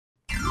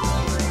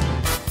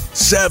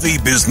Savvy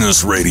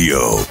Business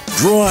Radio,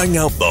 drawing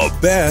out the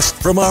best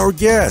from our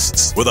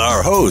guests with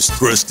our host,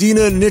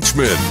 Christina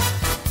Nichman.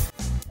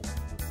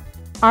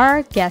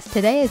 Our guest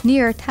today is New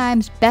York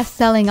Times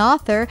best-selling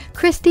author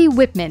Christy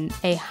Whitman,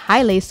 a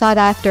highly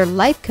sought-after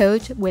life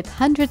coach with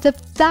hundreds of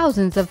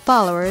thousands of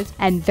followers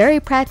and very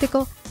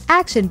practical,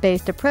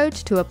 action-based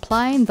approach to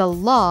applying the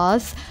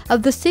laws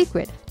of the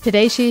secret.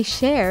 Today she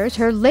shares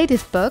her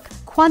latest book,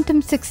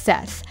 Quantum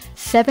Success: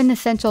 7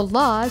 Essential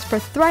Laws for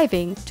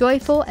Thriving,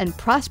 Joyful, and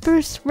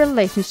Prosperous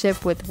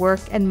Relationship with Work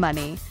and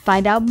Money.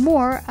 Find out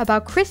more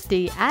about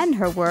Christy and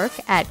her work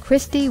at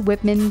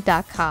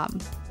ChristyWhitman.com.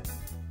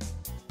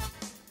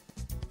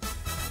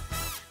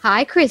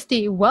 Hi,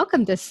 Christy.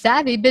 Welcome to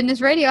Savvy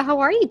Business Radio. How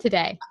are you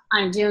today?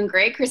 I'm doing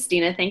great,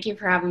 Christina. Thank you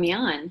for having me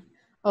on.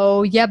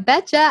 Oh, yeah,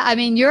 betcha. I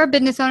mean, you're a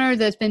business owner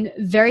that's been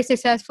very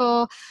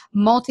successful,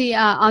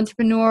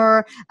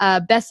 multi-entrepreneur,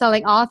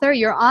 best-selling author.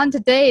 You're on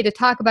today to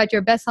talk about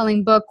your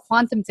best-selling book,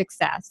 Quantum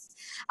Success.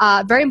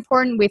 Very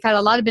important. We've had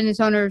a lot of business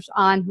owners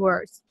on who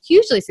are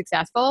hugely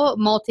successful,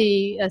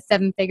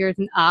 multi-7 figures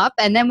and up.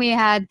 And then we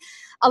had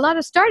a lot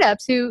of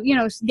startups who,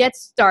 get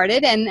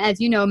started. And as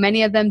you know,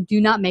 many of them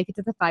do not make it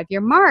to the 5-year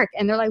mark.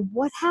 And they're like,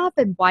 what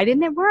happened? Why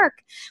didn't it work?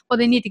 Well,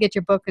 they need to get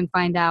your book and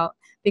find out,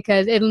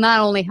 because it'll not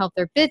only help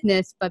their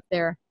business, but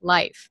their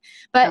life.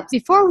 But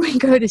before we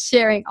go to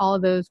sharing all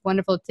of those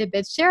wonderful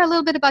tidbits, share a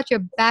little bit about your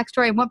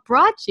backstory and what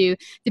brought you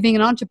to being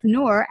an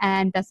entrepreneur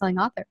and best-selling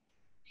author.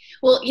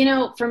 Well,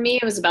 for me,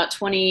 it was about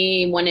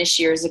 21-ish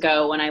years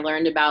ago when I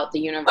learned about the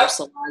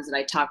universal laws that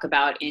I talk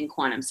about in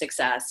Quantum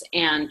Success.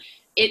 And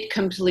it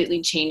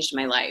completely changed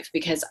my life,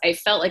 because I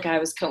felt like I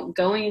was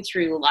going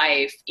through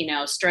life,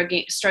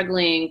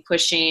 struggling,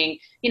 pushing.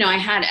 I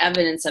had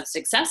evidence of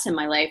success in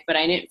my life, but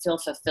I didn't feel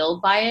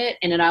fulfilled by it.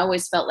 And it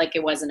always felt like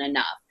it wasn't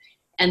enough.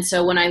 And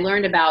so when I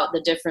learned about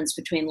the difference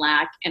between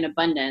lack and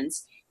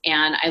abundance,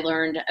 and I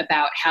learned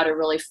about how to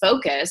really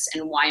focus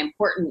and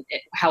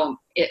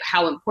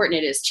how important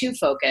it is to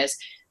focus,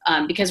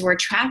 because we're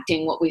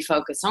attracting what we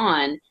focus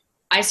on,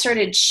 I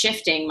started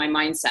shifting my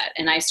mindset,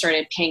 and I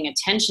started paying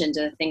attention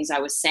to the things I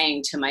was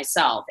saying to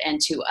myself and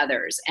to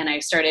others. And I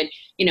started,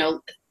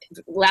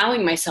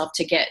 allowing myself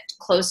to get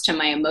close to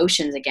my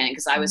emotions again,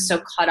 because I was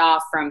so cut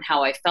off from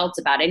how I felt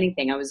about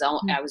anything. I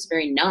was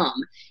very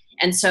numb.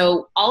 And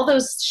so all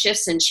those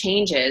shifts and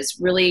changes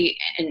really,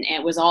 and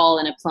it was all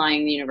in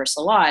applying the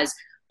universal laws,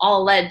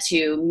 all led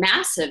to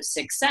massive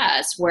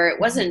success, where it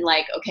wasn't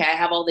like, okay, I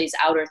have all these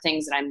outer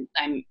things that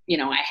I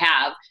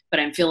have,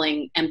 but I'm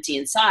feeling empty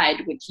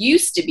inside, which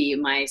used to be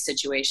my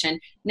situation.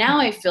 Now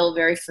I feel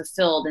very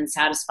fulfilled and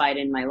satisfied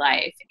in my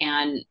life.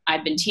 And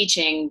I've been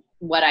teaching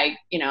what I,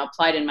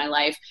 applied in my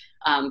life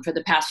for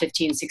the past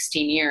 15,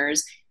 16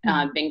 years.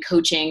 I've been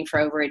coaching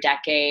for over a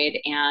decade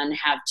and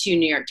have 2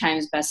 New York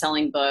Times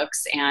bestselling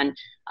books. And,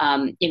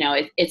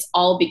 it's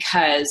all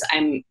because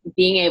I'm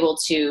being able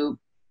to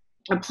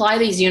apply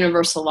these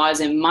universal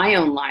laws in my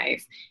own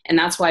life. And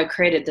that's why I've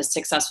created this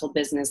successful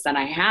business that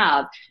I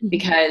have,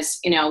 because,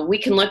 we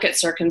can look at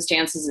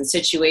circumstances and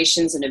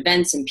situations and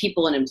events and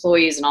people and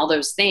employees and all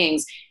those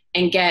things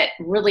and get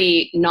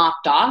really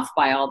knocked off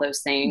by all those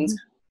things.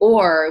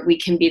 Or we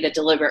can be the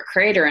deliberate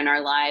creator in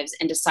our lives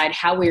and decide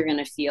how we're going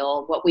to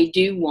feel, what we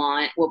do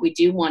want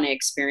to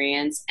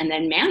experience, and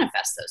then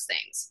manifest those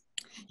things.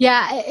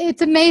 Yeah,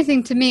 it's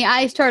amazing to me.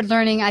 I started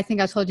learning, I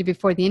think I told you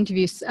before the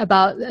interview,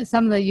 about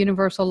some of the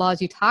universal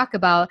laws you talk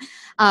about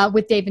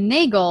with David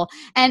Nagel.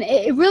 And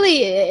it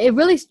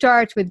really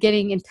starts with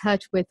getting in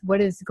touch with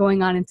what is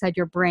going on inside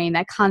your brain,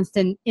 that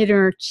constant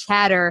inner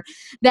chatter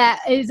that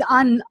is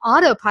on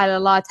autopilot a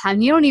lot of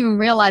time. You don't even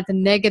realize the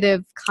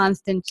negative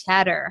constant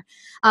chatter.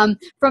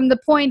 From the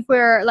point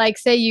where, like,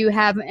 say you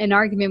have an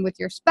argument with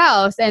your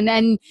spouse, and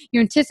then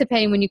you're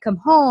anticipating when you come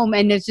home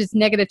and there's just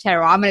negative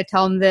chatter. Oh, I'm going to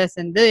tell them this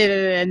and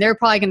they're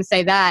probably going to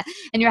say that.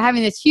 And you're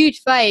having this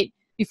huge fight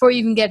before you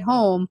even get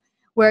home,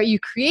 where you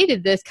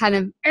created this kind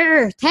of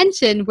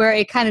tension where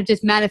it kind of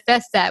just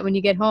manifests that when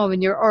you get home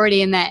and you're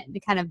already in that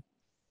kind of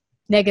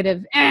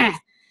negative.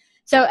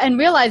 So, and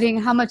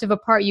realizing how much of a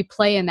part you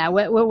play in that,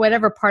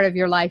 whatever part of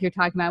your life you're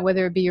talking about,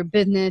 whether it be your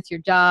business, your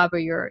job, or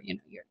your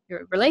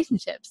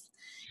relationships.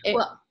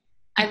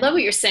 I love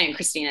what you're saying,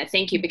 Christina.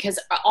 Thank you. Because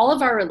all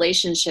of our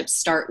relationships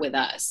start with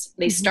us.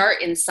 They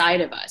start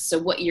inside of us. So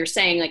what you're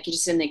saying, like you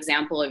just in the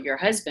example of your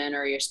husband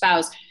or your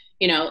spouse,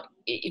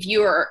 if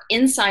you are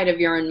inside of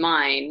your own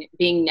mind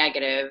being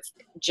negative,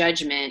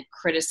 judgment,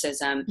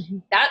 criticism,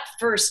 that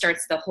first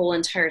starts the whole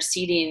entire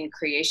seeding and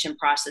creation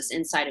process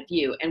inside of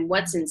you. And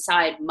what's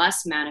inside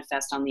must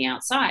manifest on the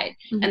outside.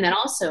 And that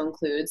also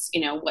includes,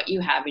 what you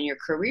have in your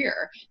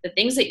career, the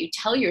things that you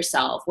tell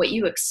yourself, what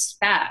you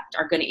expect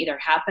are going to either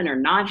happen or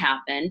not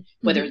happen,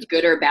 whether it's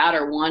good or bad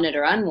or wanted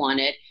or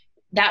unwanted.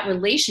 That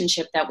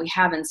relationship that we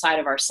have inside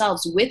of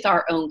ourselves with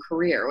our own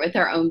career, with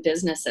our own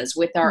businesses,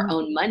 with our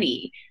own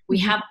money, we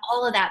have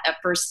all of that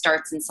first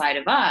starts inside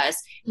of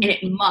us, and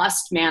it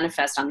must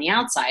manifest on the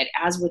outside,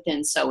 as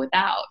within, so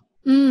without.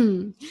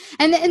 And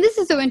this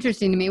is so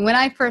interesting to me. When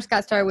I first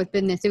got started with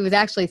business, it was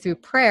actually through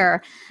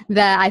prayer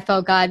that I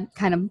felt God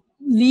kind of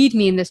lead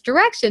me in this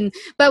direction.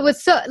 But with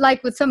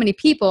so many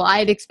people, I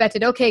had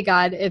expected, okay,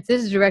 God, if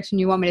this is the direction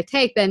you want me to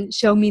take, then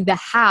show me the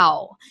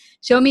how.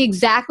 Show me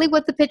exactly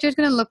what the picture is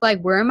going to look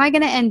like. Where am I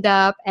going to end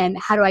up? And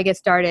how do I get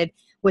started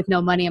with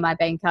no money in my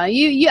bank account?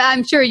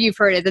 I'm sure you've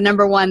heard it. The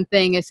number one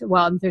thing is,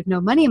 well, there's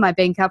no money in my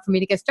bank account for me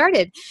to get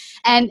started.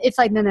 And it's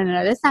like, no,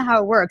 that's not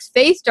how it works.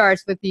 Faith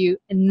starts with you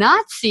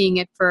not seeing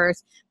it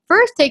first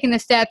taking the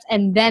steps,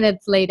 and then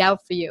it's laid out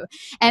for you.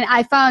 And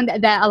I found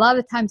that a lot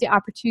of the times the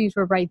opportunities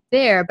were right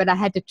there, but I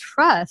had to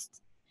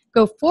trust,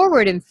 go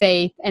forward in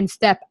faith, and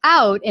step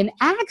out in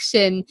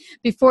action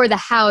before the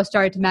how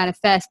started to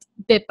manifest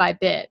bit by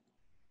bit.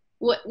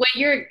 What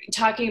you're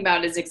talking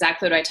about is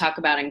exactly what I talk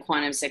about in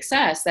Quantum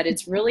Success, that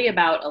it's really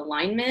about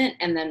alignment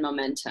and then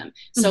momentum.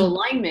 So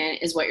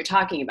alignment is what you're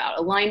talking about.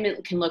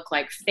 Alignment can look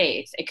like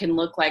faith. It can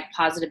look like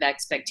positive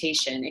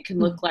expectation. It can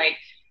look like,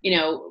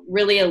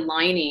 really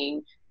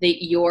aligning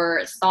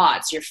your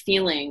thoughts, your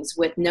feelings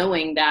with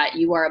knowing that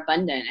you are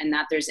abundant and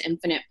that there's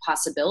infinite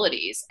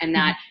possibilities, and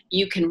that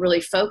you can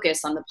really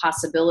focus on the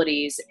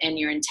possibilities and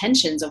your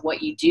intentions of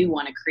what you do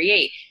want to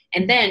create,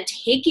 and then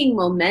taking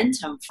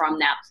momentum from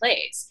that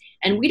place.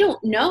 And we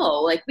don't know,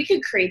 like, we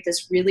could create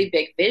this really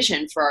big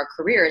vision for our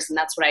careers, and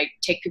that's what I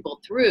take people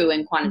through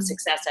in Quantum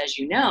Success, as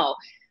you know.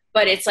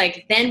 But it's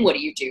like, then what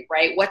do you do,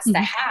 right? What's the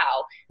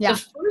how? Yeah.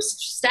 The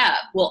first step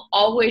will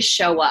always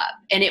show up.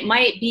 And it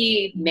might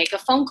be make a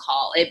phone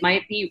call. It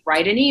might be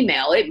write an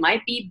email. It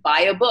might be buy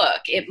a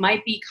book. It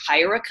might be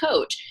hire a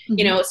coach.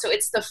 So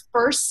it's the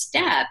first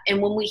step. And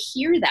when we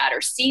hear that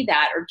or see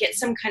that or get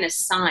some kind of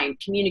sign,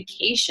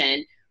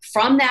 communication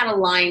from that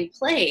aligned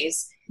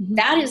place,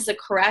 that is the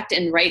correct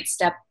and right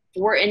step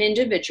for an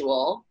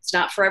individual. It's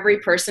not for every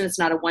person. It's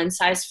not a one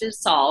size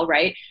fits all,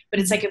 right? But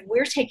it's like, if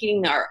we're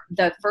taking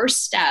the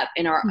first step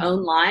in our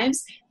own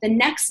lives, the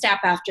next step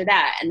after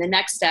that, and the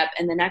next step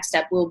and the next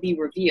step will be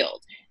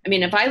revealed. I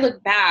mean, if I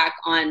look back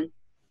on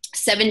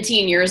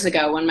 17 years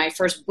ago when my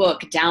first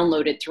book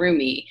downloaded through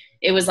me,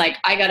 it was like,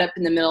 I got up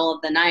in the middle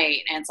of the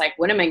night and it's like,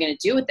 what am I going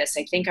to do with this?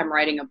 I think I'm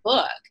writing a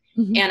book.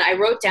 And I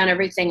wrote down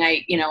everything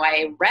I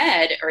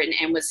read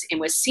and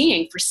was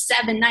seeing for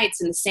 7 nights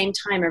in the same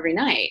time every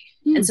night.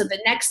 And so the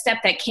next step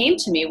that came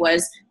to me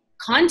was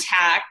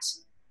contact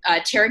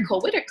Terry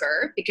Cole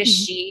Whitaker, because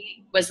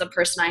she was the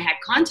person I had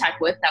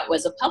contact with that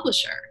was a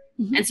publisher.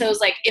 And so it was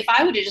like, if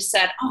I would have just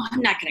said, oh,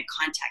 I'm not going to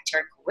contact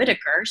Terry Cole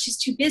Whitaker, she's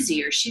too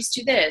busy, or she's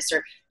too this,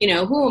 or,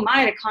 who am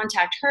I to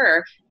contact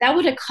her? That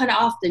would have cut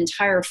off the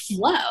entire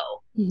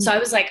flow. So I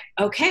was like,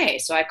 okay.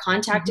 So I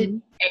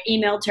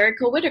emailed Terry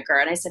Cole Whitaker,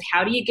 and I said,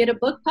 how do you get a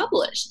book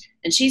published?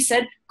 And she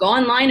said, go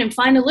online and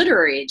find a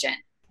literary agent.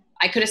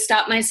 I could have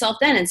stopped myself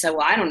then and said,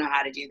 well, I don't know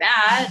how to do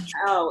that.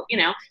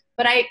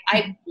 But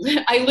I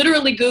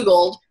literally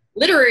Googled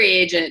literary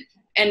agent,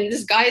 and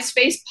this guy's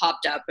face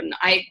popped up, and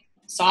I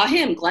saw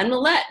him, Glenn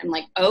Millette. I'm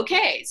like,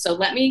 okay, so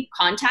let me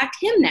contact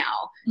him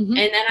now. And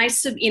then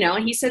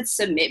and he said,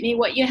 submit me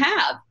what you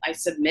have. I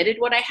submitted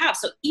what I have.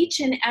 So each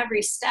and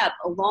every step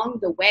along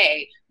the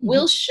way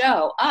will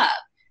show up,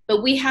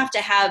 but we have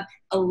to have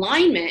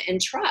alignment and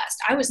trust.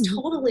 I was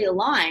totally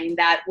aligned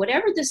that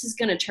whatever this is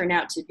going to turn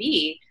out to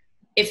be,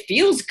 it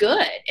feels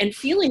good, and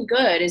feeling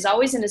good is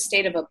always in a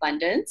state of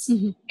abundance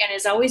and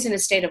is always in a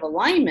state of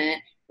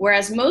alignment.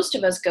 Whereas most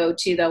of us go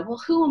to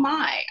well, who am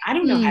I? I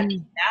don't know how to do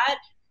that.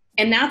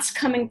 And that's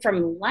coming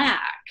from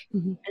lack.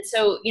 And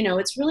so,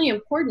 it's really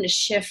important to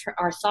shift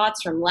our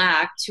thoughts from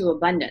lack to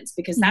abundance,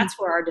 because that's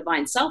where our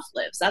divine self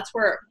lives. That's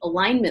where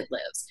alignment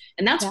lives.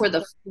 And that's where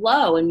the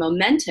flow and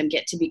momentum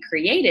get to be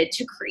created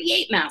to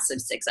create massive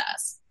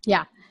success.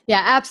 Yeah.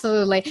 Yeah,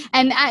 absolutely.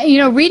 And,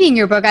 reading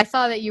your book, I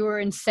saw that you were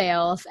in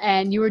sales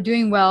and you were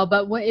doing well,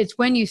 but it's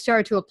when you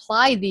start to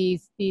apply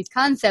these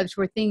concepts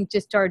where things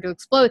just started to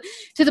explode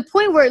to the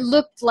point where it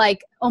looked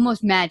like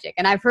almost magic.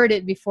 And I've heard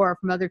it before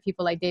from other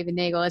people like David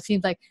Nagel. It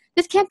seems like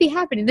this can't be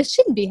happening. This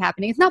shouldn't be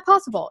happening. It's not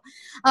possible.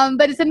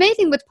 But it's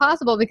amazing what's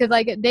possible, because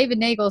like David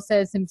Nagel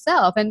says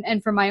himself,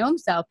 and for my own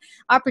self,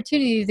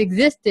 opportunities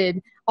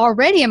existed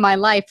already in my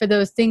life for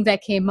those things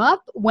that came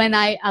up when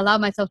I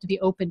allowed myself to be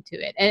open to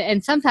it.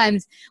 And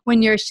sometimes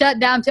when you're shut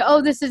down to,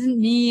 oh, this isn't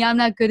me, I'm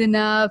not good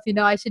enough,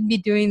 I shouldn't be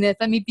doing this,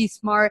 let me be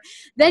smart,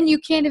 then you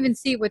can't even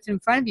see what's in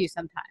front of you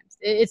sometimes.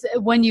 It's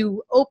when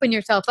you open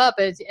yourself up,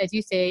 as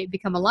you say,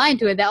 become aligned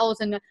to it, that all of a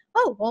sudden,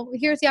 oh, well,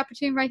 here's the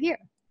opportunity right here.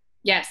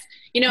 Yes.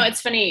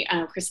 It's funny,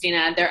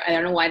 Christina, I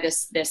don't know why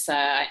this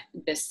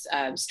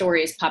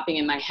story is popping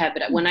in my head,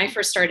 but when I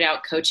first started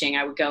out coaching,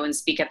 I would go and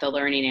speak at the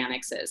learning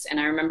annexes. And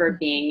I remember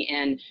being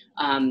in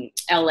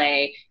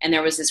LA, and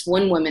there was this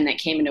one woman that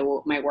came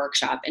into my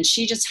workshop, and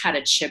she just had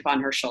a chip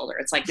on her shoulder.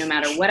 It's like, no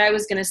matter what I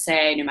was going to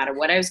say, no matter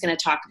what I was going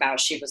to talk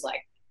about, she was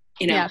like,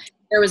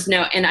 there was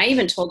no, and I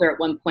even told her at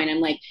one point,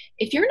 I'm like,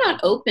 if you're not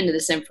open to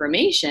this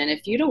information,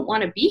 if you don't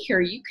want to be here,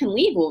 you can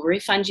leave. We'll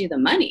refund you the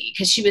money.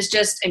 Because she was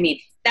just,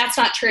 that's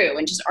not true,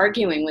 and just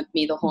arguing with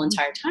me the whole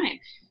entire time.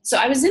 So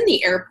I was in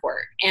the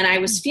airport, and I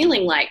was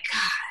feeling like,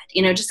 God,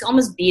 just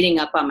almost beating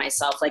up on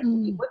myself. Like,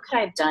 what could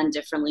I have done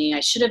differently? I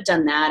should have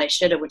done that. I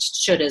should have, which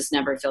shouldas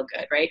never feel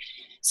good. Right.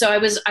 So I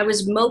was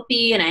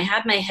mopey and I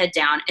had my head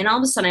down, and all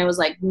of a sudden I was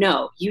like,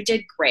 no, you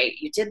did great.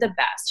 You did the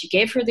best. You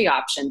gave her the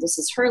option. This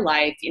is her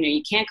life.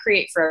 You can't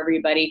create for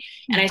everybody.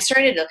 And I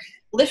started to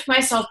lift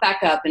myself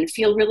back up and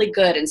feel really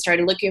good, and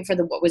started looking for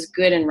what was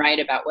good and right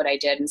about what I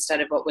did instead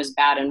of what was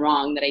bad and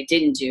wrong that I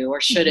didn't do or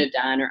should have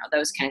done, or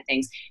those kind of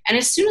things. And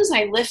as soon as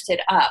I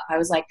lifted up, I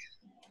was like,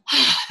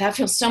 that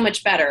feels so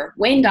much better.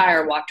 Wayne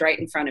Dyer walked right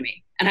in front of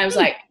me. And I was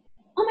like,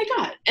 oh my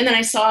God. And then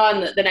I saw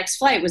on the next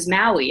flight was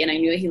Maui, and I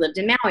knew he lived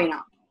in Maui. And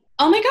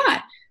oh my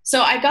God.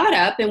 So I got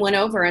up and went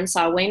over and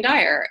saw Wayne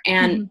Dyer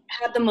and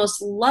had the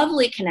most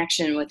lovely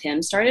connection with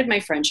him, started my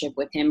friendship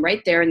with him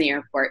right there in the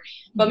airport.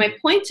 But my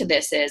point to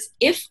this is,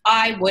 if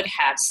I would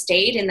have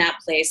stayed in that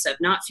place of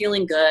not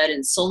feeling good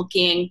and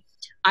sulking,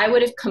 I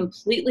would have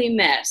completely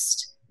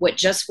missed what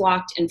just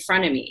walked in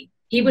front of me.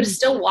 He would have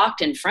still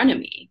walked in front of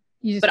me,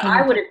 but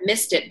I would have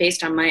missed it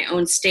based on my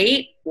own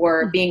state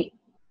or being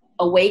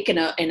awake and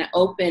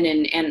open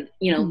and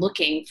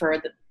looking for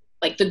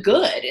the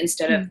good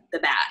instead of the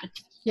bad.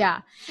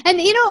 Yeah.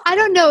 And, I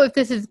don't know if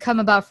this has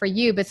come about for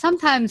you, but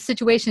sometimes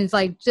situations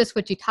like just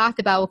what you talked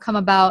about will come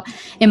about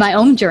in my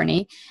own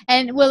journey.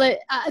 And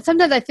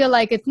sometimes I feel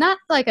like it's not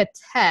like a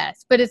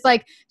test, but it's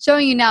like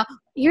showing you now,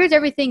 here's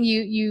everything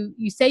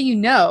you say,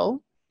 now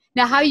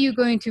how are you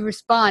going to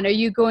respond? Are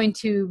you going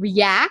to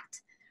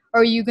react,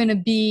 or are you going to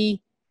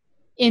be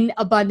in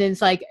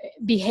abundance, like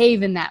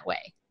behave in that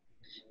way?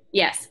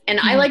 Yes. And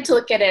I like to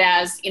look at it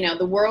as,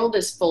 the world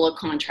is full of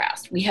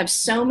contrast. We have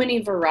so many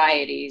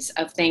varieties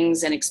of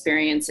things and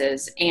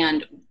experiences.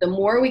 And the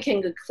more we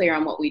can get clear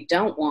on what we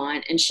don't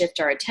want and shift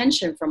our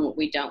attention from what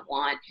we don't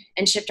want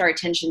and shift our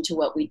attention to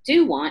what we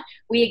do want,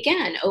 we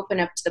again open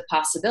up to the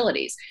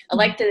possibilities. I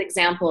like the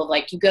example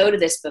of you go to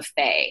this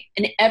buffet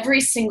and every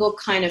single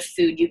kind of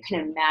food you can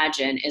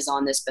imagine is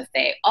on this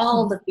buffet.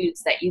 All the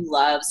foods that you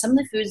love, some of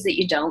the foods that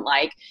you don't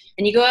like.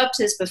 And you go up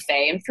to this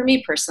buffet. And for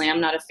me personally,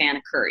 I'm not a fan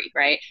of curry,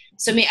 right?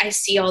 So I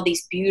see all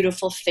these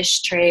beautiful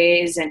fish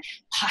trays and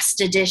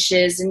pasta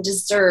dishes and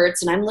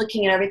desserts, and I'm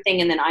looking at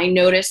everything, and then I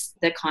notice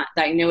the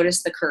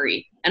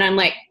curry, and I'm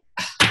like,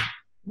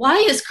 why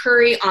is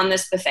curry on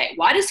this buffet?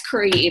 Why does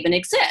curry even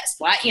exist?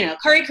 Why,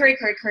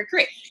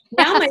 curry.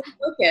 Now my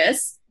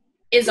focus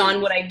is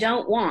on what I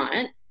don't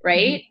want,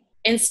 right?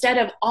 Instead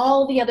of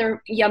all the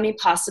other yummy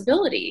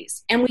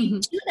possibilities. And we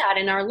do that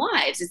in our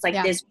lives. It's like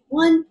this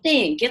one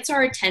thing gets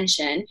our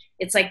attention.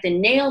 It's like the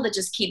nail that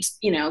just keeps,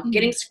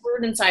 getting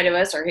screwed inside of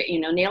us or,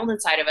 nailed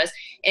inside of us.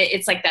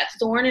 It's like that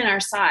thorn in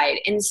our side.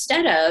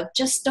 Instead of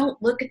just don't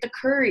look at the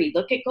curry,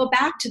 go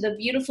back to the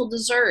beautiful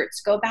desserts,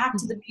 go back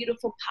to the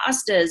beautiful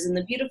pastas and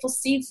the beautiful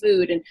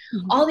seafood and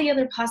all the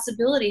other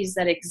possibilities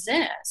that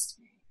exist.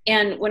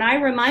 And when I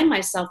remind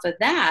myself of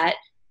that,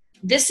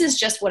 this is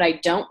just what I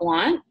don't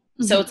want.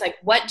 So it's like,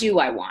 what do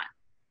I want?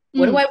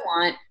 What do I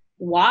want?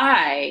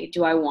 Why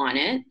do I want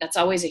it? That's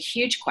always a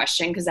huge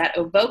question, because that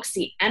evokes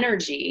the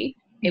energy.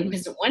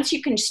 Because once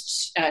you can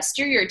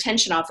steer your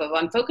attention off of,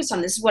 I'm focused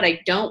on this is what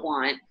I don't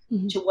want,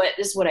 to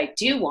this is what I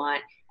do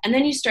want. And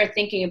then you start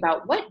thinking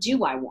about, what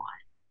do I want?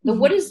 But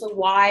what is the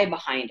why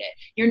behind it?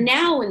 You're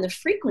now in the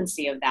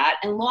frequency of that,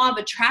 and law of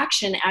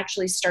attraction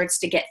actually starts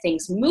to get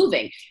things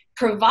moving,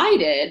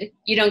 provided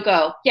you don't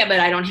go, yeah, but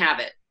I don't have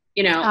it.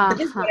 But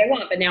this is what I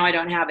want, but now I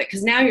don't have it,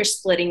 because now you're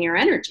splitting your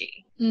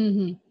energy.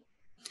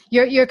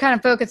 You're kind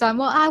of focused on,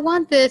 well, I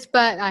want this,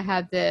 but I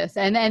have this.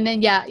 And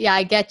then,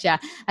 I get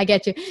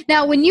you.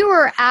 Now, when you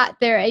were at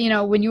there,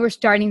 when you were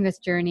starting this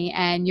journey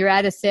and you're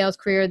at a sales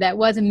career that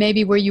wasn't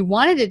maybe where you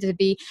wanted it to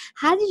be,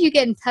 how did you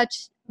get in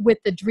touch with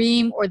the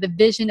dream or the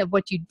vision of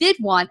what you did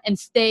want and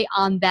stay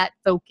on that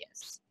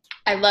focus?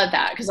 I love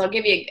that, because I'll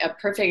give you a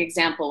perfect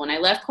example. When I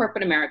left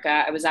corporate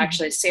America, I was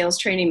actually a sales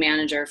training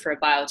manager for a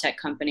biotech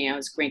company. I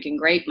was making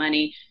great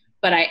money,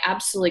 but I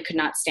absolutely could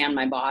not stand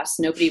my boss.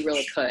 Nobody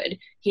really could.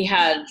 He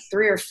had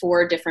 3 or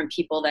 4 different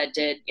people that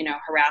did,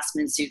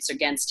 harassment suits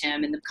against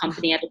him, and the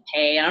company had to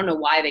pay. I don't know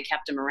why they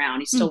kept him around.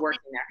 He's still working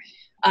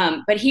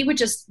there. But he would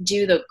just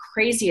do the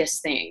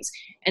craziest things.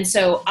 And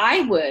so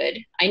I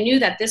knew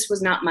that this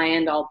was not my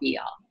end all be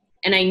all.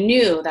 And I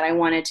knew that I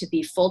wanted to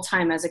be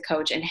full-time as a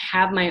coach and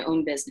have my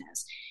own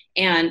business.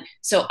 And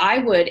so I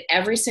would,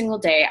 every single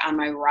day on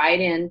my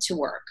ride in to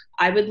work,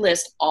 I would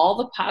list all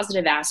the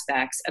positive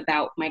aspects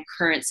about my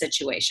current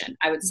situation.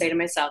 I would say to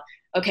myself,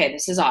 okay,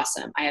 this is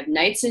awesome. I have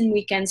nights and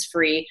weekends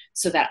free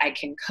so that I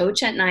can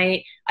coach at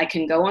night. I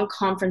can go on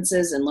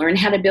conferences and learn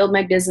how to build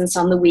my business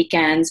on the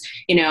weekends.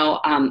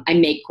 I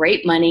make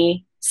great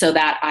money so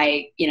that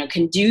I,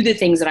 can do the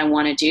things that I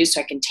want to do,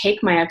 so I can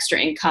take my extra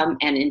income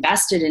and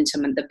invest it into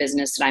the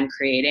business that I'm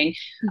creating.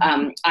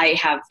 I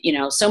have,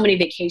 so many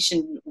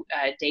vacation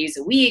days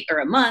a week or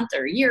a month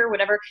or a year or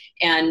whatever.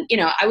 And,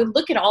 I would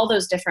look at all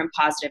those different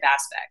positive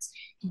aspects.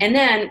 And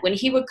then when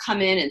he would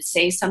come in and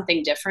say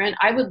something different,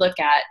 I would look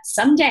at,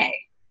 someday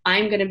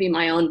I'm going to be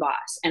my own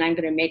boss and I'm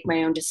going to make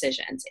my own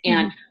decisions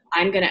and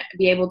I'm going to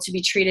be able to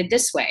be treated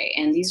this way.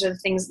 And these are the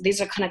things,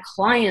 these are kind of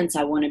clients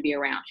I want to be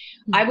around.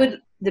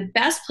 The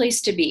best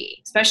place to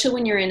be, especially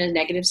when you're in a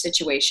negative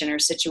situation or a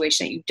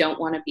situation that you don't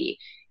want to be,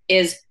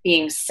 is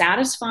being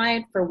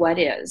satisfied for what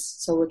is.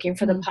 So looking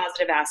for the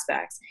positive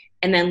aspects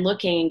and then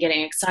looking and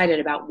getting excited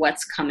about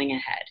what's coming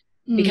ahead.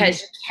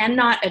 Because you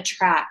cannot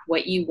attract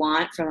what you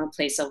want from a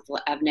place of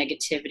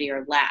negativity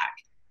or lack.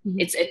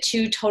 It's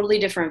two totally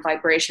different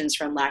vibrations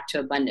from lack to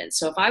abundance.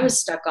 So if I was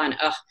stuck on,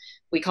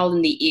 we called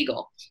him the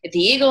eagle. If the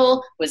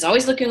eagle was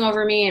always looking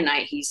over me and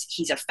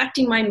he's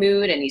affecting my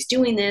mood and he's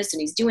doing this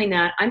and he's doing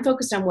that, I'm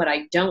focused on what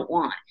I don't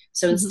want.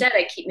 So instead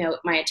I keep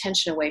my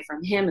attention away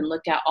from him and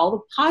look at all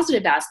the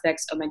positive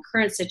aspects of my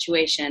current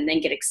situation and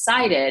then get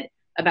excited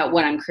about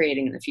what I'm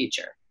creating in the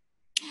future.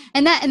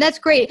 And that's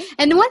great.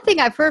 And the one thing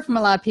I've heard from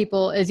a lot of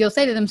people is you'll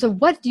say to them, so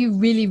what do you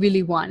really,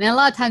 really want? And a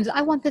lot of times,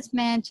 I want this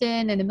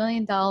mansion and $1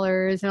 million.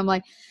 And I'm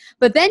like,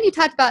 but then you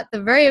talked about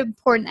the very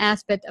important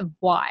aspect of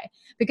why,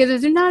 because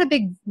there's not a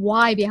big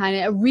why behind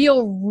it, a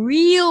real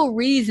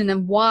reason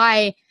of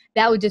why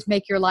that would just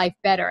make your life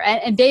better.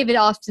 And David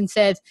often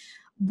says,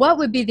 what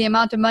would be the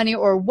amount of money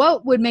or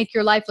what would make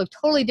your life look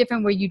totally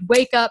different where you'd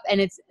wake up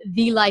and it's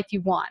the life you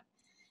want?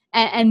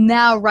 And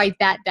now write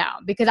that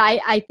down, because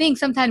I think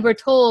sometimes we're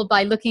told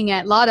by looking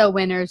at lotto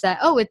winners that,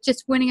 it's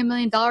just winning $1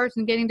 million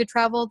and getting to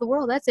travel the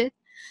world. That's it.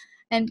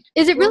 And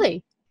is it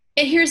really?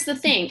 And here's the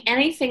thing.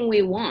 Anything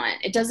we want,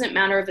 it doesn't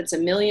matter if it's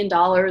 $1 million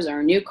or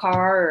a new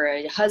car or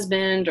a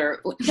husband, or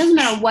it doesn't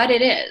matter what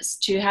it is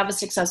to have a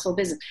successful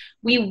business.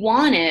 We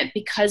want it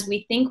because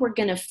we think we're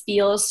going to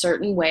feel a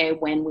certain way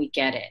when we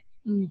get it.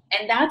 And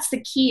that's the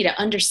key, to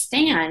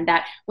understand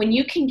that when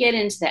you can get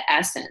into the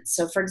essence.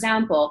 So for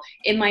example,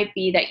 it might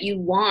be that you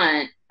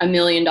want $1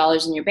 million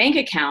in your bank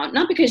account,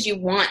 not because you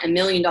want $1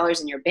 million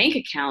in your bank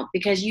account,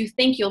 because you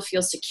think you'll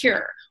feel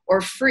secure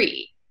or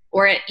free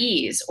or at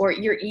ease, or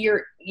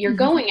you're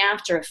going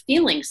after a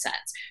feeling sense.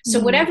 So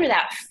whatever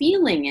that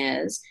feeling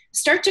is,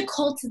 start to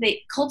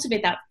cultivate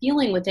that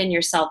feeling within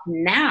yourself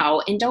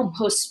now, and don't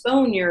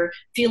postpone your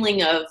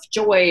feeling of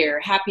joy or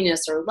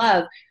happiness or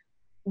love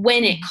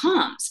when it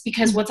comes,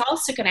 because what's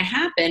also going to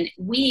happen,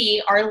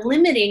 we are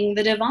limiting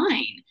the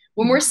divine.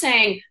 When we're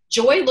saying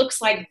joy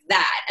looks like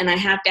that, and I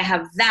have to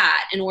have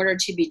that in order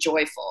to be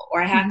joyful,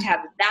 or I have to have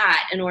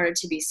that in order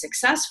to be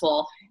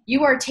successful,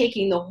 you are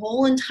taking the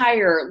whole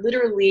entire,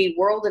 literally,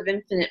 world of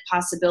infinite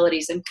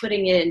possibilities and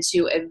putting it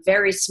into a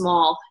very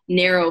small,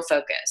 narrow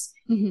focus.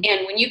 And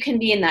when you can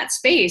be in that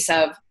space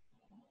of,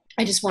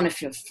 I just want to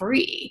feel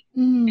free,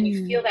 and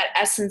you feel that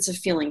essence of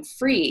feeling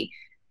free,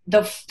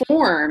 the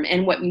form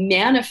and what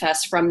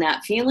manifests from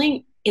that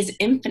feeling is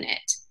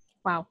infinite.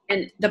 Wow.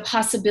 And the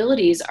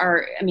possibilities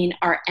are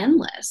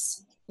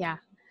endless. Yeah.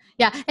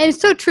 Yeah. And it's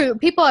so true.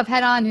 People I've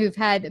had on who've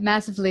had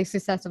massively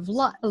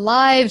successful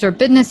lives or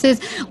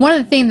businesses. One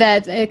of the things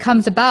that it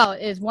comes about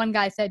is one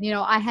guy said,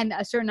 I had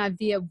a certain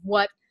idea of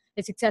what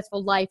a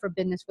successful life or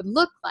business would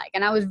look like.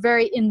 And I was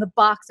very in the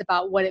box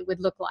about what it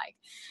would look like.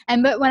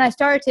 But when I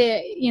started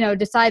to,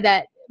 decide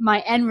that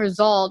my end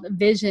result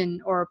vision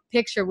or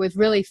picture was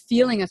really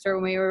feeling a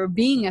certain way or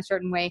being a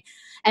certain way,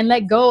 and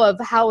let go of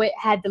how it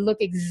had to look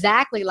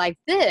exactly like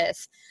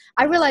this,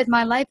 I realized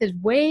my life is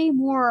way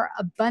more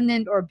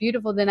abundant or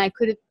beautiful than I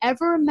could have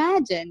ever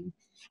imagined.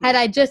 Had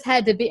I just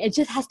had to be, it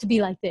just has to be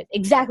like this,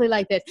 exactly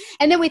like this.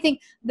 And then we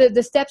think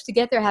the steps to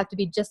get there have to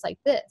be just like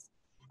this.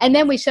 And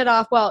then we shut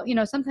off,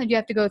 sometimes you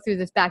have to go through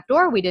this back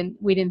door we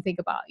didn't think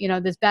about,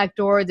 this back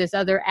door, this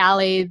other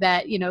alley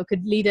that,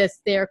 could lead us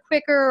there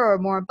quicker or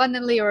more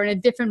abundantly or in a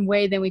different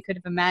way than we could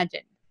have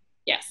imagined.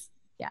 Yes.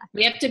 Yeah.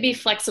 We have to be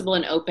flexible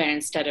and open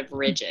instead of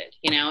rigid,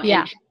 Yeah.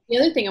 And the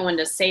other thing I wanted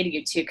to say to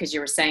you too, because you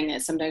were saying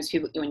that sometimes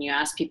people, when you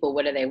ask people,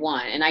 what do they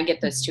want? And I get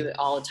those too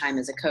all the time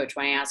as a coach.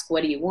 When I ask,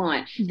 what do you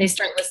want? They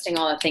start listing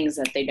all the things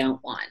that they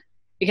don't want.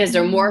 Because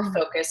they're more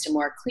focused and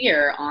more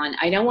clear on,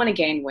 I don't want to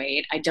gain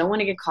weight. I don't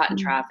want to get caught in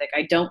traffic.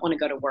 I don't want to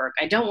go to work.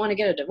 I don't want to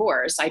get a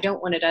divorce. I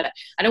don't want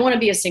to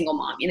be a single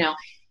mom,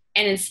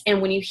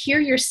 And when you hear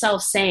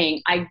yourself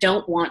saying, I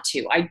don't want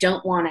to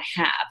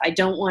have, I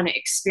don't want to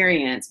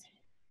experience,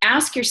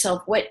 ask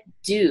yourself, what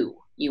do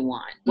you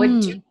want? What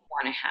do you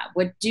want to have?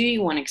 What do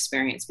you want to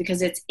experience?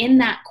 Because it's in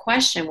that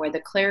question where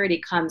the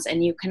clarity comes,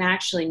 and you can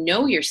actually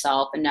know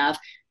yourself enough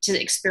to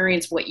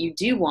experience what you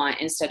do want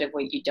instead of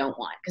what you don't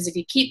want. Because if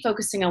you keep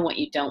focusing on what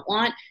you don't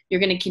want, you're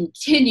going to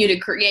continue to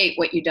create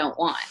what you don't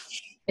want.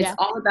 It's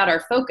all about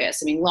our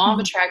focus. Law of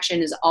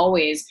attraction is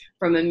always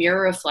from a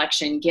mirror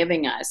reflection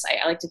giving us,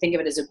 I like to think of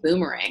it as a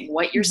boomerang.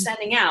 What you're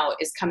sending out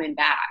is coming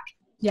back.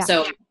 Yeah.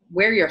 So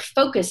where your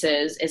focus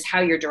is how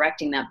you're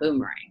directing that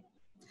boomerang.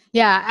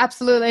 Yeah,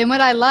 absolutely. And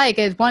what I like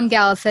is one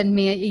gal said to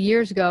me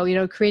years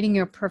ago, creating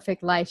your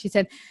perfect life. She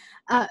said,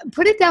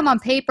 put it down on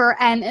paper.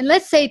 And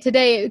let's say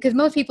today, because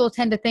most people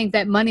tend to think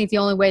that money is the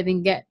only way they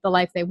can get the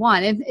life they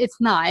want. And it's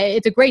not.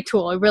 It's a great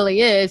tool. It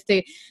really is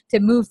to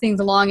move things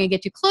along and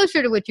get you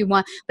closer to what you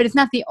want. But it's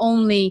not the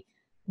only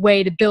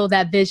way to build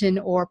that vision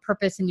or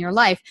purpose in your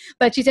life.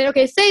 But she said,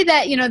 okay, say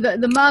that,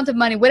 the amount of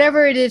money,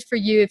 whatever it is for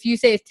you, if you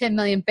say it's 10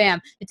 million,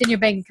 bam, it's in your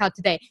bank account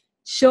today.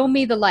 Show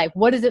me the life.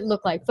 What does it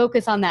look like?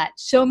 Focus on that.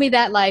 Show me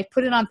that life.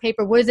 Put it on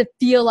paper. What does it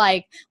feel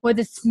like? What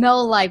does it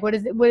smell like?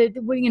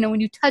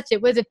 When you touch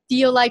it, what does it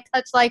feel like,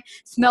 touch like,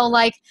 smell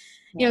like?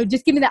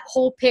 Just give me that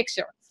whole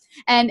picture.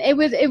 And it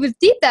was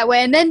deep that way.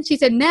 And then she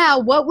said, now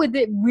what would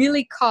it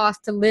really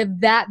cost to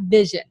live that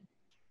vision?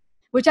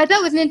 Which I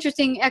thought was an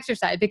interesting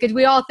exercise, because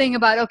we all think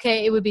about,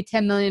 okay, it would be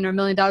 10 million or $1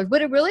 million.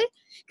 Would it really?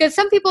 Because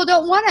some people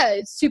don't want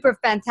a super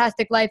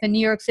fantastic life in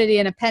New York City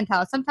in a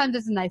penthouse. Sometimes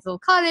it's a nice little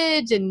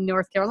cottage in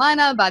North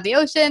Carolina by the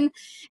ocean,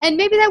 and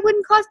maybe that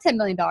wouldn't cost $10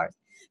 million.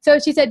 So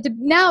she said, to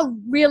now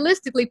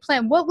realistically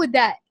plan, what would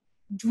that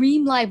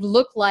dream life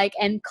look like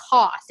and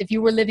cost if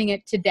you were living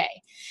it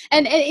today?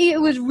 And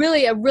it was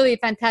really a really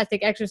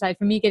fantastic exercise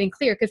for me getting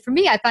clear, because for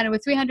me, I found it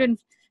was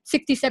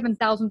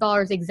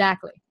 $367,000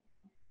 exactly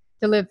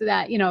to live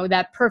that,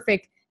 that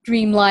perfect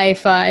dream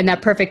life and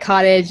that perfect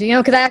cottage,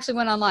 because I actually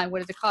went online. What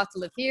does it cost to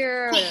live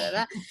here?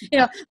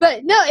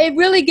 But no, it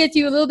really gets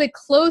you a little bit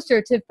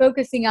closer to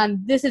focusing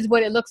on, this is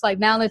what it looks like.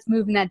 Now let's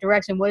move in that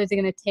direction. What is it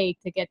going to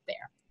take to get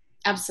there?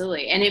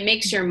 Absolutely. And it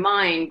makes your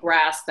mind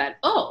grasp that,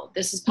 oh,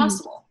 this is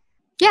possible.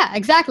 Yeah,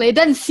 exactly. It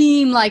doesn't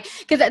seem like,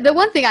 because the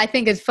one thing I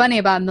think is funny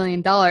about $1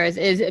 million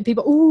is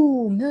people,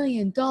 ooh, $1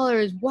 million.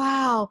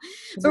 Wow.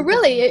 But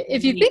really,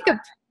 if you think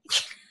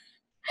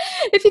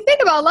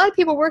about a lot of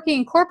people working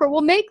in corporate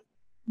will make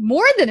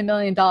more than $1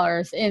 million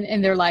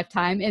in their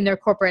lifetime in their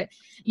corporate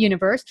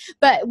universe.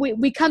 But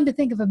we come to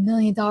think of $1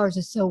 million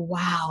as so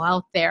wow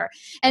out there.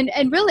 And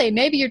really,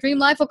 maybe your dream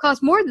life will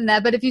cost more than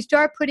that. But if you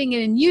start putting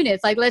it in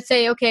units, like let's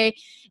say, okay,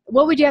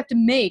 what would you have to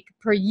make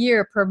per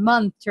year, per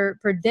month, or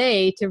per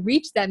day to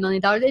reach that $1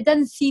 million? It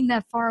doesn't seem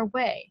that far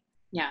away.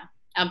 Yeah,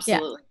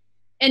 absolutely.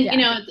 Yeah.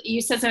 And,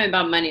 you said something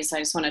about money, so I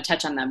just want to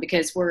touch on that,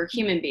 because we're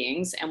human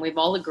beings and we've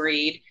all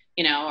agreed,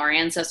 our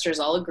ancestors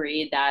all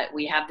agreed that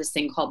we have this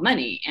thing called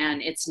money,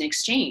 and it's an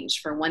exchange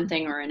for one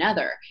thing or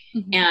another.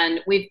 Mm-hmm. And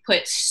we've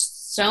put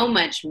so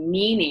much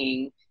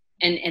meaning,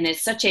 and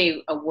it's such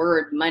a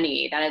word,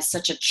 money, that is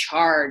such a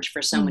charge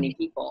for so many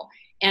people.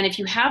 And if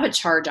you have a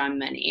charge on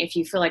money, if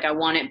you feel like I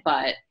want it,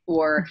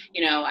 or,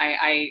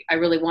 I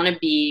really want to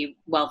be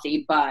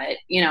wealthy, but,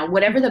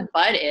 whatever the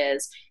but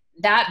is,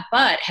 that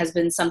but has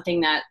been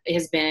something that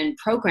has been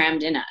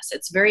programmed in us.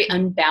 It's a very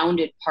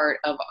unbounded part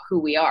of who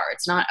we are.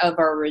 It's not of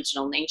our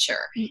original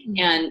nature. Mm-hmm.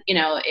 And,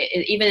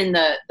 even in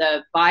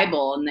the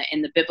Bible and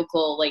in the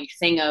biblical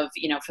thing of,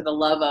 for the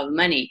love of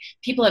money,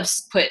 people have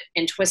put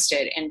and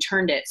twisted and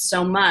turned it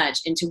so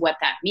much into what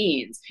that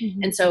means.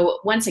 Mm-hmm. And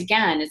so once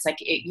again, it's like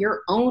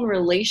your own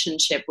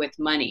relationship with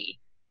money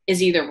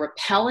is either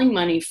repelling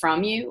money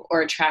from you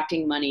or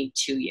attracting money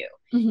to you.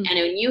 Mm-hmm. And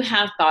when you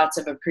have thoughts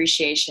of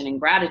appreciation and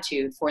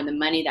gratitude for the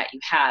money that you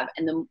have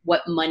and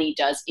what money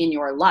does in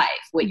your life,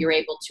 what you're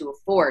able to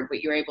afford,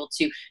 what you're able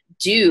to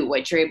do,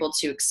 what you're able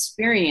to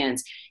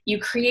experience, you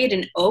create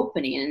an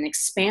opening and an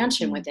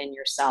expansion within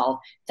yourself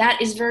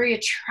that is very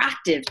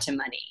attractive to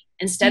money,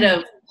 instead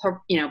of,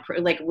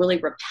 really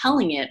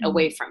repelling it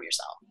away from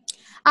yourself.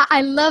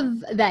 I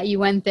love that you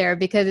went there,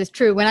 because it's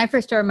true. When I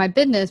first started my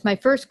business, my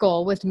first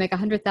goal was to make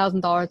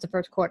 $100,000 the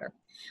first quarter,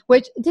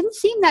 which didn't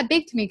seem that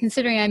big to me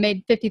considering I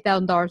made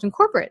 $50,000 in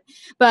corporate.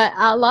 But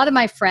a lot of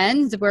my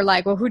friends were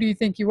like, well, who do you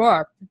think you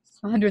are?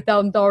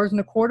 $100,000 in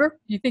a quarter?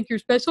 You think you're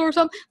special or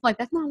something? I'm like,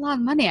 that's not a lot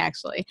of money,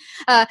 actually.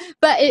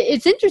 But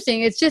it's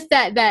interesting. It's just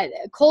that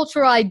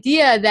cultural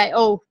idea that,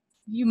 oh,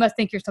 you must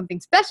think you're something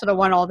special to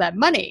want all that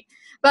money.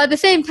 But at the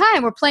same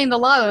time, we're playing the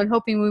lotto and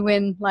hoping we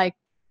win $1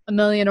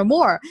 million or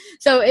more.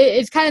 So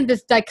it's kind of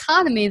this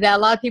dichotomy that a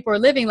lot of people are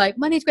living, like,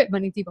 money's great,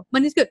 money's evil,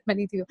 money's good,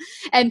 money's evil.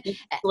 And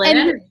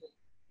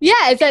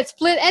yeah, it's that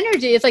split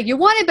energy. It's like you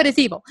want it, but it's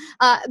evil.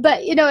 But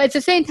it's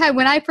the same time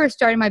when I first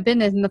started my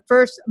business and the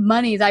first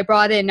monies I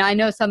brought in. Now, I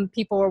know some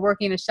people were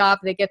working in a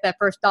shop, they get that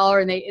first dollar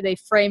and they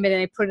frame it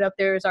and they put it up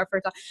there as our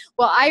first dollar.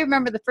 Well, I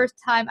remember the first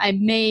time I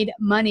made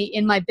money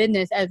in my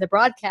business as a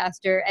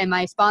broadcaster and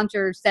my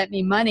sponsor sent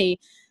me money,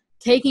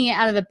 taking it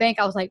out of the bank.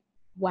 I was like,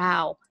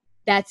 wow,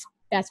 that's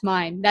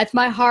mine. That's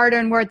my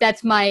hard-earned work.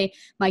 That's my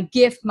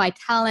gift, my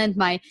talent,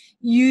 my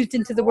used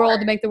into the world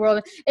to make the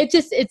world.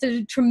 It's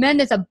a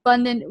tremendous,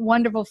 abundant,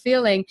 wonderful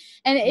feeling.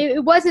 And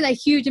it wasn't a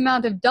huge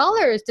amount of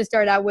dollars to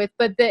start out with,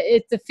 but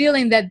it's the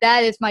feeling that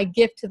is my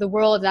gift to the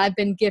world, and I've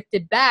been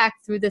gifted back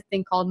through this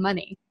thing called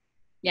money.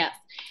 Yes.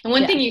 And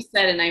one thing you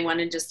said, and I want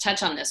to just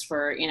touch on this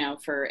for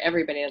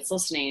everybody that's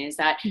listening, is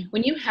that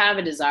when you have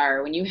a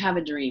desire, when you have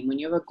a dream, when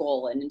you have a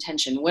goal, an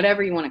intention,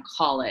 whatever you want to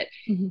call it,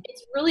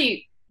 it's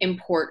really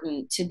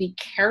important to be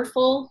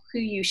careful who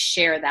you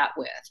share that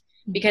with.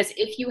 Because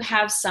if you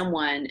have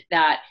someone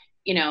that,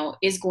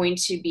 is going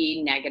to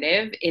be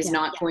negative, is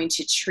not going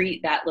to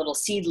treat that little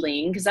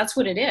seedling, because that's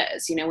what it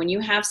is. When you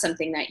have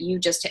something that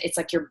it's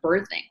like you're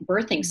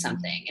birthing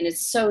something, and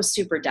it's so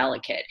super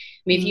delicate.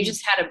 I mean, if you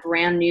just had a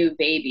brand new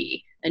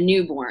baby, a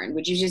newborn?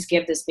 Would you just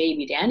give this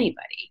baby to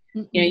anybody?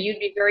 Mm-mm. You know, you'd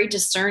be very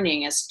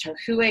discerning as to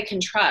who I can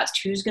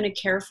trust, who's going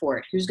to care for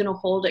it, who's going to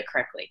hold it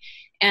correctly.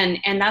 And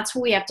that's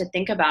what we have to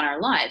think about our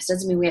lives.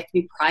 Doesn't mean we have to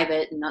be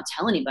private and not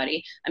tell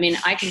anybody. I mean,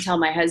 I can tell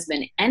my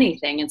husband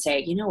anything and say,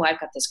 you know, I've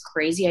got this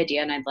crazy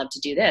idea and I'd love to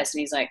do this. And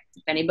he's like,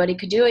 if anybody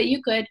could do it,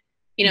 you could.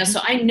 You know,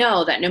 so I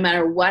know that no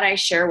matter what I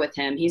share with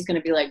him, he's going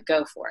to be like,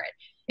 go for it.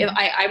 If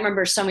I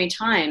remember so many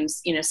times,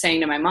 you know,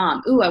 saying to my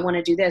mom, ooh, I want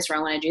to do this or I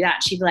want to do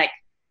that. She'd be like,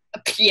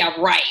 yeah,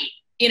 right.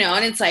 You know,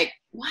 and it's like,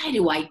 why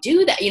do I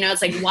do that? You know,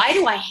 it's like, why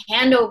do I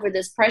hand over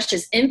this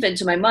precious infant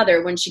to my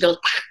mother when she goes,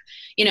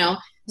 you know?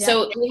 Yeah.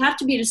 So we have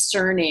to be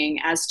discerning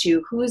as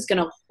to who is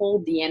going to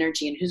hold the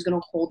energy and who's going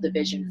to hold the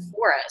vision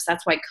for us.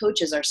 That's why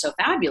coaches are so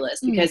fabulous,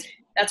 because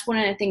that's one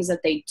of the things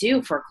that they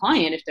do for a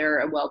client, if they're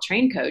a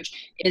well-trained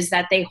coach, is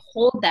that they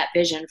hold that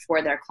vision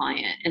for their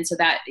client. And so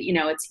that, you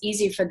know, it's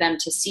easy for them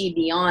to see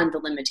beyond the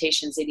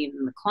limitations that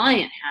even the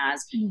client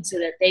has so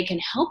that they can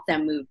help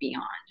them move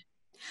beyond.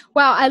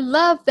 Wow, I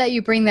love that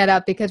you bring that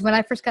up, because when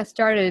I first got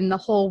started in the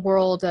whole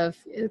world of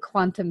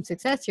quantum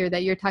success here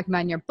that you're talking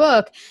about in your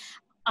book,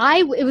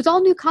 it was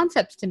all new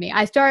concepts to me.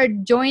 I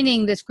started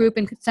joining this group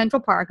in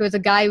Central Park. It was a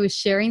guy who was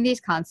sharing these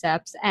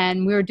concepts,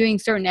 and we were doing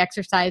certain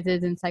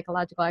exercises and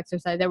psychological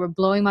exercises that were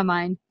blowing my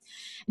mind,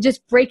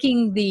 just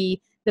breaking the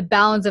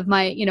bounds of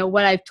my, you know,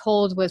 what I've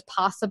told was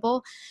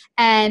possible.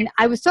 And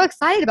I was so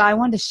excited about it. I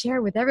wanted to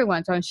share with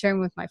everyone. So I was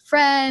sharing with my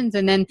friends,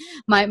 and then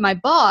my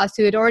boss,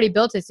 who had already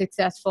built a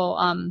successful,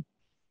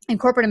 in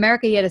corporate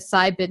America, he had a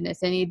side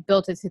business and he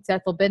built a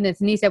successful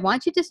business. And he said, why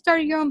don't you just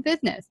start your own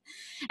business?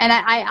 And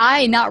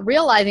I not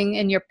realizing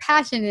in your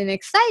passion and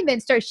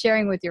excitement, start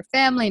sharing with your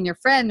family and your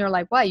friend. They're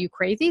like, why, are you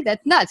crazy?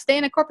 That's nuts. Stay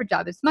in a corporate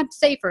job. It's much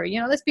safer. You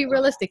know, let's be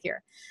realistic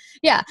here.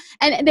 Yeah.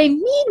 And they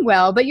mean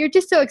well, but you're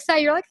just so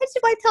excited. You're like, I just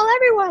want to tell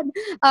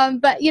everyone.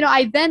 But, you know,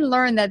 I then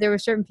learned that there were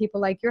certain people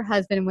like your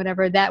husband and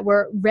whatever that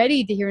were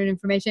ready to hear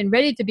information,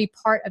 ready to be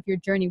part of your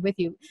journey with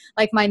you.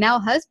 Like my now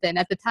husband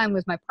at the time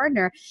was my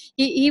partner.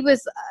 He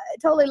was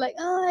totally like,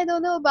 oh, I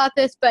don't know about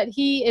this, but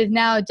he is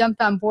now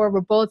jumped on board.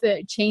 We're both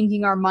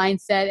changing our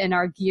mindset and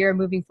our gear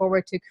moving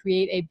forward to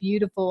create a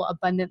beautiful,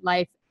 abundant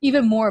life,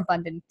 even more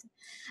abundant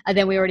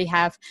than we already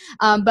have.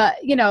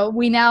 But, you know,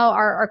 we now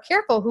are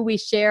careful who we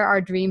share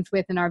our dreams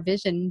with and our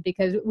vision,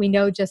 because we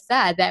know just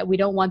that we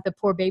don't want the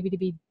poor baby to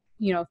be,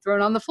 you know,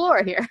 thrown on the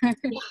floor here.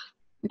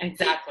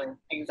 Exactly.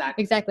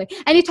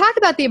 And you talked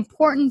about the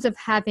importance of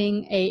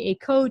having a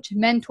coach,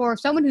 mentor,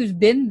 someone who's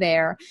been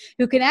there,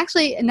 who can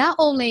actually not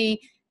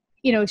only,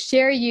 you know,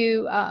 share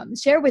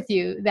with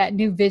you that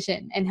new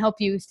vision and help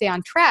you stay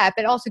on track,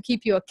 but also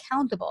keep you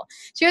accountable.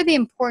 Share the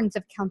importance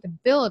of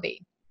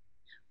accountability.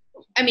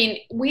 I mean,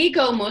 we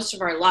go most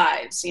of our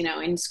lives, you know,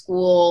 in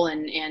school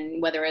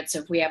and whether it's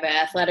if we have an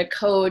athletic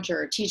coach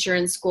or a teacher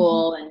in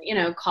school and, you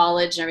know,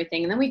 college and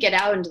everything. And then we get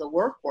out into the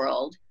work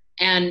world,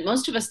 and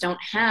most of us don't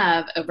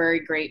have a very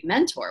great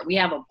mentor. We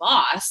have a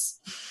boss,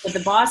 but the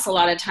boss a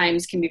lot of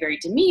times can be very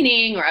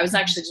demeaning. Or I was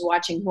actually just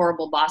watching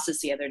Horrible Bosses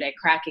the other day,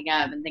 cracking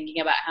up and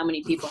thinking about how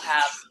many people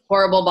have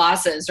horrible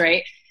bosses,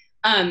 right?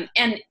 And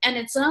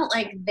it's not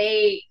like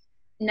they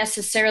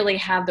necessarily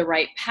have the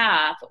right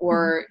path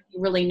or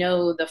really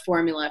know the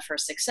formula for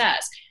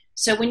success.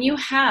 So when you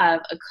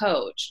have a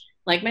coach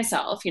like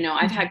myself, you know,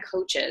 I've had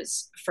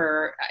coaches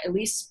for at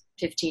least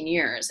 15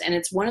 years. And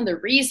it's one of the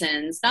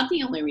reasons, not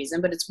the only reason,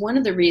 but it's one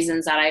of the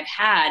reasons that I've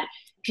had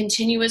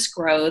continuous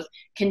growth,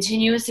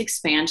 continuous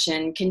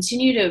expansion,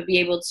 continue to be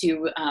able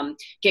to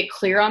get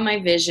clear on my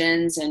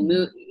visions and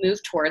move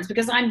towards,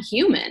 because I'm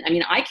human. I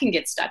mean, I can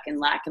get stuck in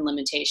lack and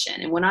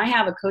limitation. And when I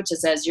have a coach that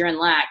says you're in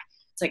lack,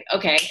 it's like,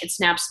 okay, it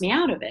snaps me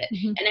out of it.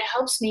 And it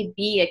helps me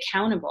be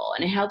accountable,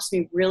 and it helps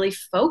me really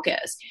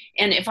focus.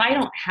 And if I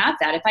don't have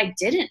that, if I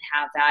didn't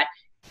have that,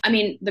 I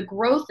mean, the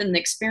growth and the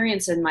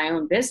experience in my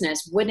own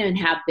business wouldn't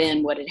have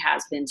been what it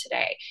has been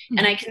today.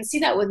 And I can see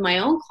that with my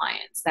own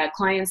clients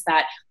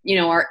that, you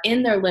know, are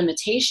in their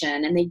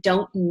limitation and they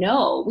don't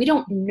know. We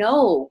don't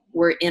know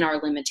we're in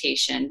our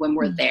limitation when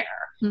we're there.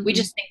 We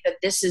just think that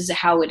this is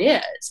how it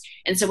is.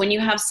 And so when you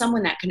have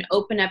someone that can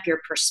open up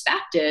your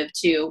perspective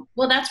to,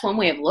 well, that's one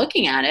way of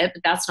looking at it,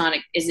 but that's not,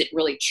 is it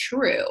really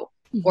true?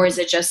 Or is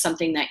it just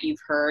something that you've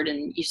heard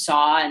and you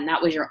saw and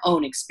that was your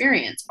own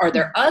experience? Are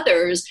there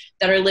others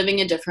that are living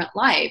a different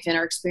life and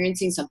are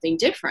experiencing something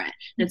different?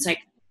 And it's like,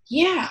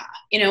 yeah,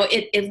 you know,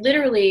 it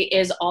literally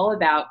is all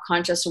about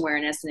conscious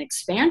awareness and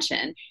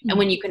expansion. And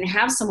when you can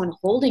have someone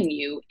holding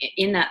you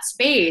in that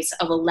space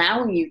of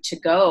allowing you to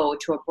go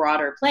to a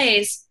broader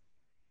place,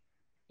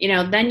 you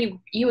know, then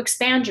you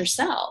expand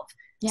yourself.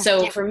 Yeah.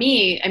 So for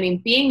me, I mean,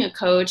 being a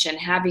coach and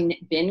having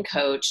been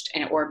coached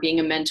or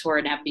being a mentor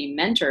and having been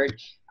mentored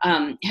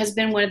has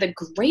been one of the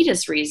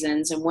greatest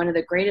reasons and one of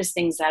the greatest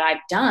things that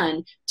I've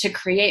done to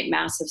create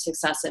massive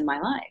success in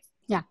my life.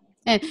 Yeah.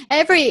 And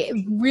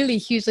every really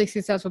hugely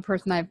successful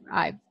person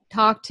I've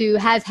talked to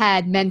has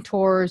had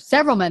mentors,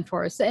 several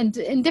mentors, and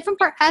in different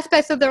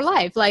aspects of their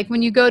life. Like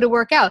when you go to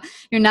work out,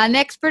 you're not an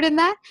expert in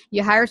that.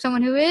 You hire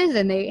someone who is,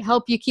 and they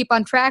help you keep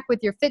on track with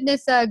your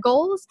fitness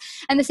goals.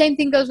 And the same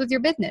thing goes with your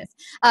business.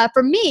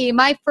 For me,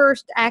 my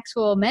first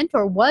actual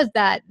mentor was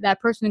that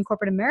person in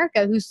corporate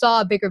America who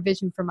saw a bigger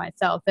vision for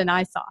myself than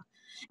I saw.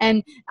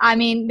 And I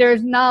mean,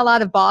 there's not a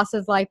lot of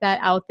bosses like that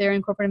out there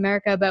in corporate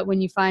America, but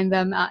when you find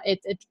them,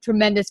 it's a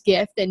tremendous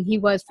gift. And he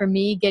was for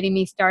me, getting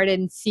me started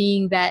and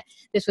seeing that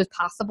this was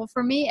possible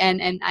for me.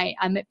 And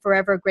I'm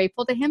forever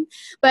grateful to him.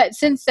 But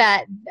since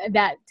that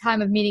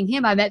time of meeting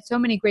him, I met so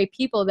many great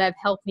people that have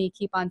helped me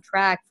keep on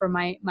track for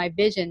my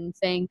vision,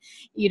 saying,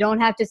 you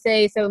don't have to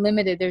stay so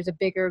limited. There's a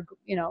bigger,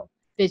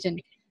 vision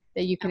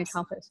that you can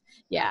accomplish.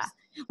 Yeah.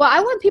 Well, I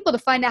want people to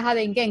find out how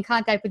they can get in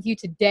contact with you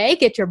today,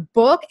 get your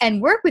book,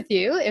 and work with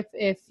you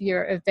if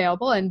you're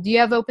available. And do you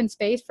have open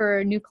space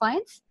for new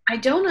clients? I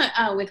don't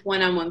with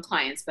one-on-one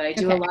clients, but I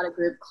do a lot of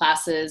group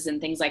classes and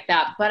things like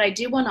that. But I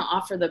do want to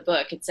offer the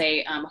book. It's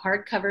a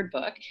hard-covered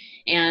book,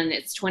 and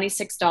it's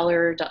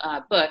 $26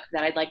 book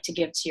that I'd like to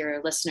give to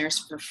your listeners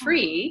for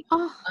free.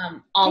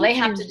 All they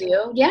have to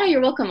do,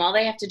 you're welcome. All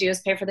they have to do is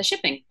pay for the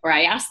shipping, or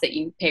I ask that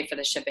you pay for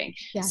the shipping.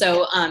 Yeah.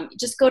 So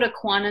just go to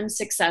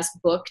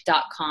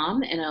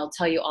quantumsuccessbook.com, and it'll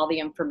tell you all the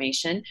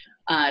information.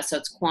 So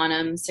it's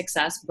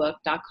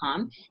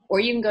quantumsuccessbook.com, or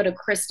you can go to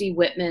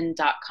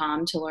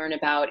christywhitman.com to learn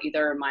about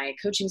either my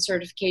coaching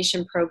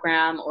certification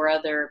program or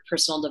other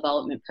personal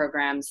development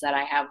programs that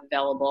I have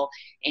available,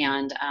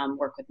 and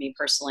work with me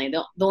personally.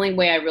 The only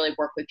way I really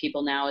work with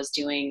people now is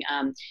doing,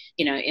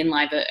 in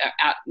live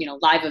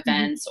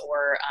events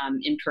or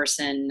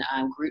in-person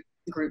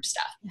group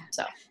stuff.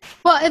 So,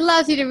 well, it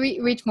allows you to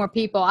reach more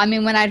people. I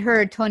mean, when I'd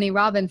heard Tony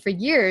Robbins for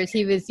years,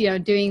 he was,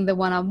 doing the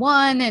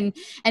one-on-one, and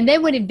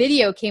then when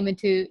video came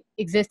into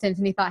existence,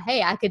 and he thought,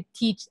 hey, I could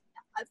teach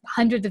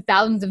hundreds of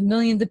thousands of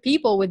millions of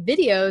people with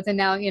videos, and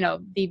now,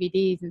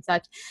 DVDs and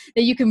such,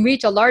 that you can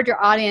reach a larger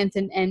audience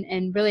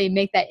and really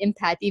make that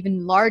impact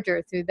even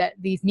larger through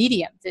these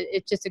mediums.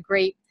 It's just a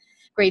great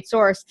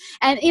source.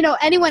 And,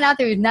 anyone out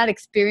there who's not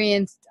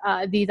experienced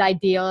these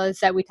ideas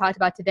that we talked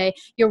about today,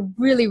 you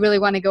really, really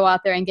want to go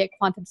out there and get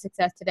Quantum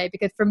Success today.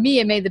 Because for me,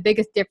 it made the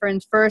biggest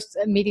difference. First,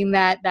 meeting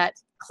that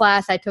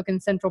class I took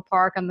in Central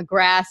Park on the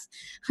grass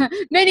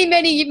many,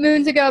 many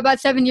moons ago,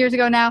 about 7 years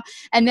ago now.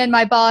 And then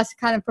my boss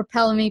kind of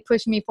propelling me,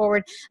 pushing me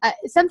forward.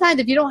 Sometimes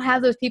if you don't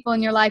have those people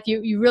in your life,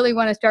 you really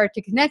want to start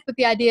to connect with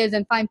the ideas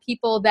and find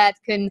people that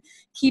can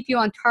keep you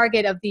on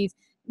target of these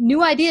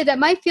new idea that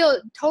might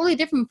feel totally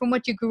different from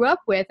what you grew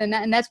up with. And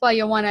that's why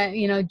you'll want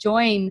to,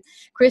 join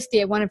Christy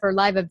at one of her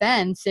live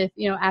events if,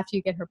 after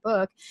you get her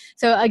book.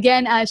 So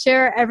again,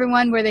 share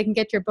everyone where they can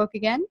get your book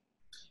again.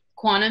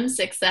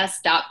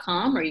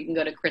 quantumsuccess.com, or you can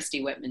go to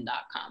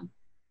christywhitman.com.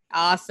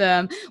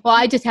 Awesome. Well,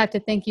 I just have to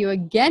thank you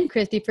again,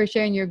 Christy, for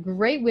sharing your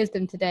great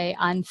wisdom today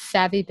on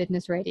Savvy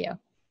Business Radio.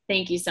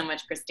 Thank you so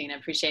much, Christina.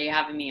 Appreciate you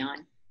having me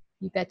on.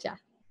 You betcha.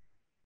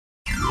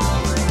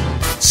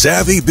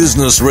 Savvy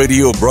Business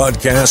Radio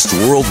broadcasts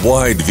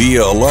worldwide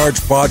via a large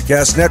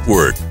podcast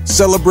network,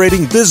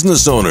 celebrating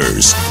business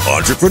owners,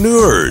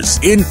 entrepreneurs,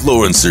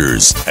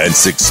 influencers, and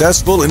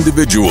successful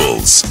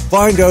individuals.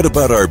 Find out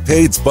about our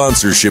paid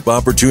sponsorship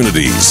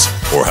opportunities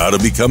or how to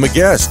become a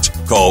guest.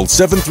 Call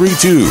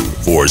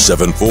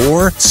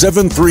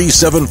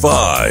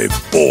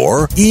 732-474-7375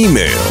 or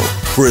email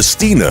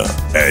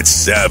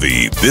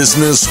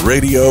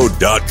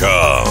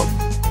Christina@savvybusinessradio.com.